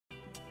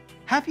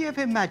Have you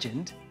ever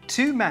imagined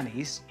two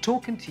Mannies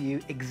talking to you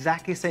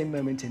exactly the same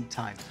moment in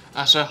time?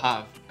 I sure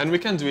have, and we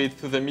can do it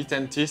through the Mi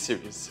 10T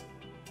series.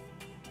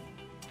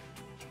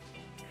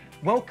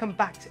 Welcome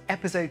back to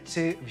episode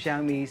 2 of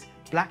Xiaomi's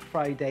Black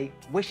Friday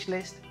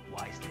wishlist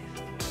wise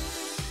list.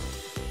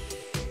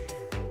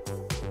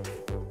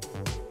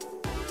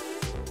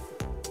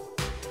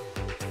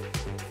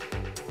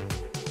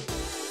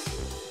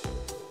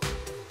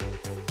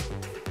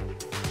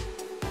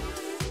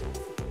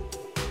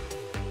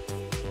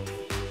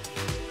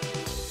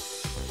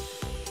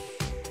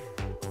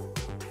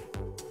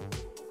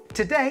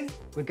 Today,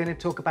 we're going to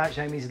talk about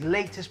Xiaomi's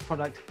latest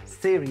product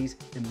series,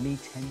 the Mi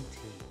 10T.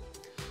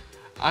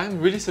 I'm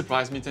really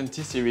surprised Mi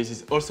 10T series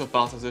is also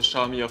part of the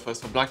Xiaomi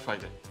offers for Black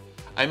Friday.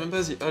 I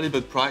remember the early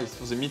bird price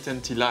for the Mi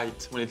 10T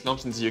Lite when it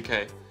launched in the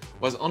UK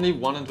was only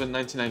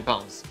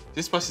 £199.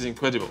 This price is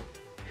incredible.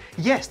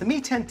 Yes, the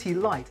Mi 10T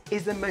Lite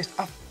is the most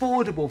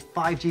affordable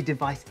 5G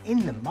device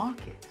in the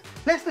market.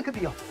 Let's look at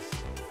the offers.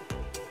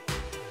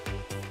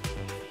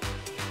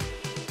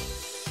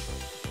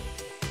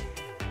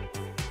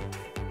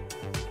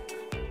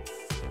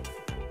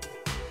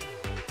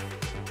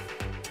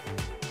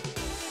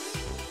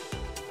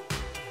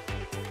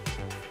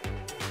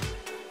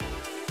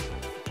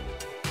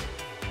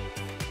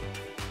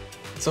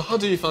 So how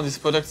do you find this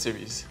product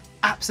series?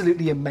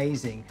 Absolutely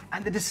amazing,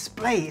 and the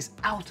display is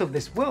out of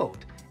this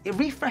world. It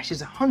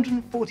refreshes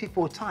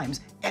 144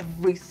 times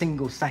every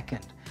single second,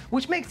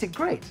 which makes it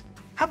great.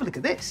 Have a look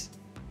at this.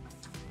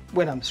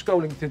 When I'm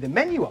scrolling through the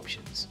menu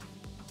options,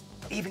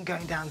 even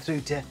going down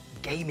through to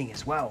gaming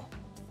as well.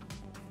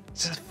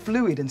 It's a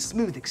fluid and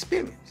smooth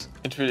experience.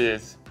 It really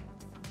is.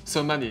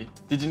 So Manny,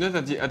 did you know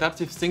that the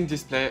adaptive sync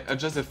display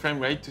adjusts the frame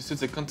rate to suit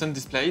the content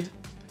displayed?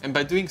 And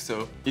by doing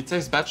so, it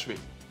saves battery.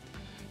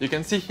 You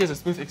can see here the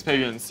smooth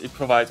experience it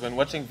provides when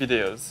watching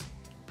videos.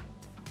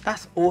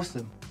 That's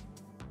awesome.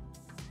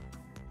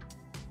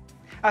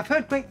 I've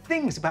heard great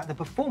things about the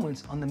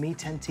performance on the Mi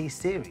 10T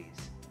series.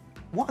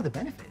 What are the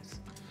benefits?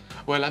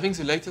 Well, having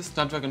the latest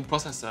Snapdragon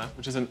processor,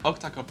 which is an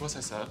octa-core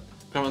processor,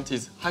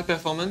 guarantees high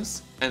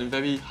performance and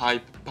very high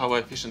power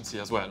efficiency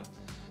as well.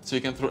 So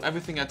you can throw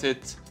everything at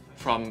it,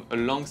 from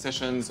long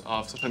sessions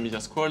of social media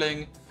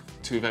scrolling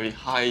to very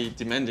high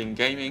demanding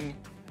gaming,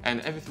 and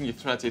everything you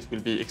throw at it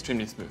will be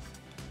extremely smooth.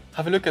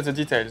 Have a look at the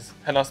details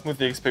and how smooth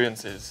the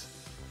experience is.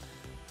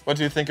 What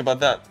do you think about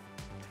that?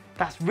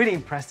 That's really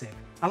impressive.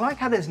 I like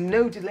how there's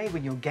no delay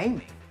when you're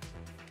gaming.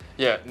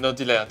 Yeah, no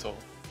delay at all.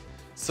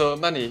 So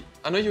Manny,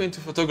 I know you're into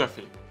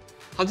photography.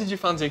 How did you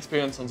find the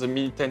experience on the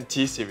Mi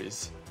 10T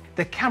series?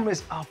 The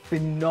cameras are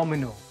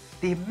phenomenal.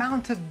 The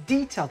amount of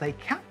detail they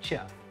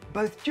capture,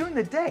 both during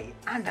the day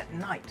and at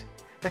night.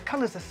 The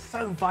colors are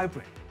so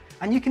vibrant.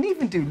 And you can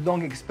even do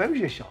long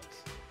exposure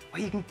shots,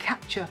 where you can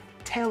capture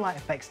taillight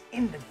effects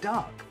in the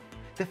dark.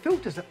 The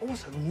filters are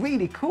also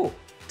really cool.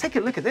 Take a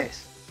look at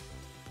this.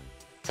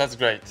 That's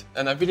great,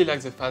 and I really like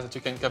the fact that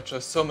you can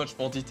capture so much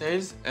more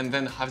details and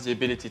then have the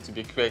ability to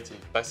be creative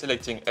by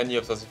selecting any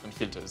of those different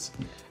filters.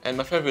 And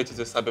my favorite is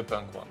the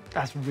cyberpunk one.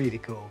 That's really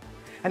cool.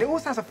 And it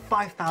also has a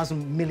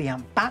 5,000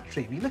 milliamp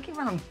battery. You're looking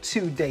around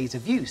 2 days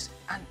of use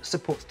and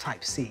supports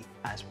Type-C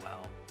as well.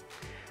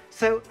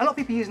 So a lot of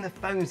people using their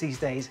phones these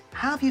days.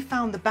 How have you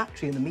found the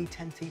battery in the Mi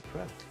 10T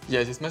Pro?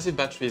 Yeah, this massive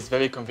battery is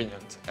very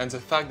convenient, and the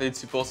fact that it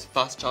supports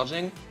fast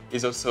charging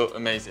is also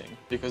amazing,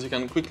 because you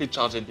can quickly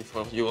charge it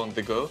before you're on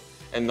the go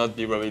and not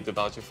be worried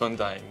about your phone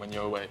dying when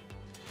you're away.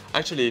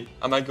 Actually,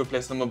 I might go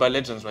play some Mobile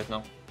Legends right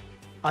now.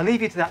 I'll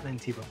leave you to that then,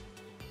 Thibaut.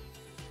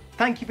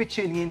 Thank you for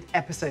tuning in to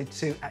episode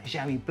 2 at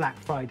Xiaomi Black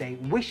Friday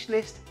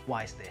Wishlist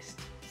Wise List.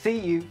 See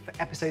you for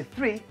episode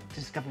 3 to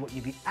discover what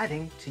you'll be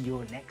adding to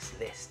your next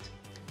list.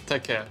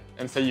 Take care,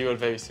 and see you all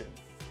very soon.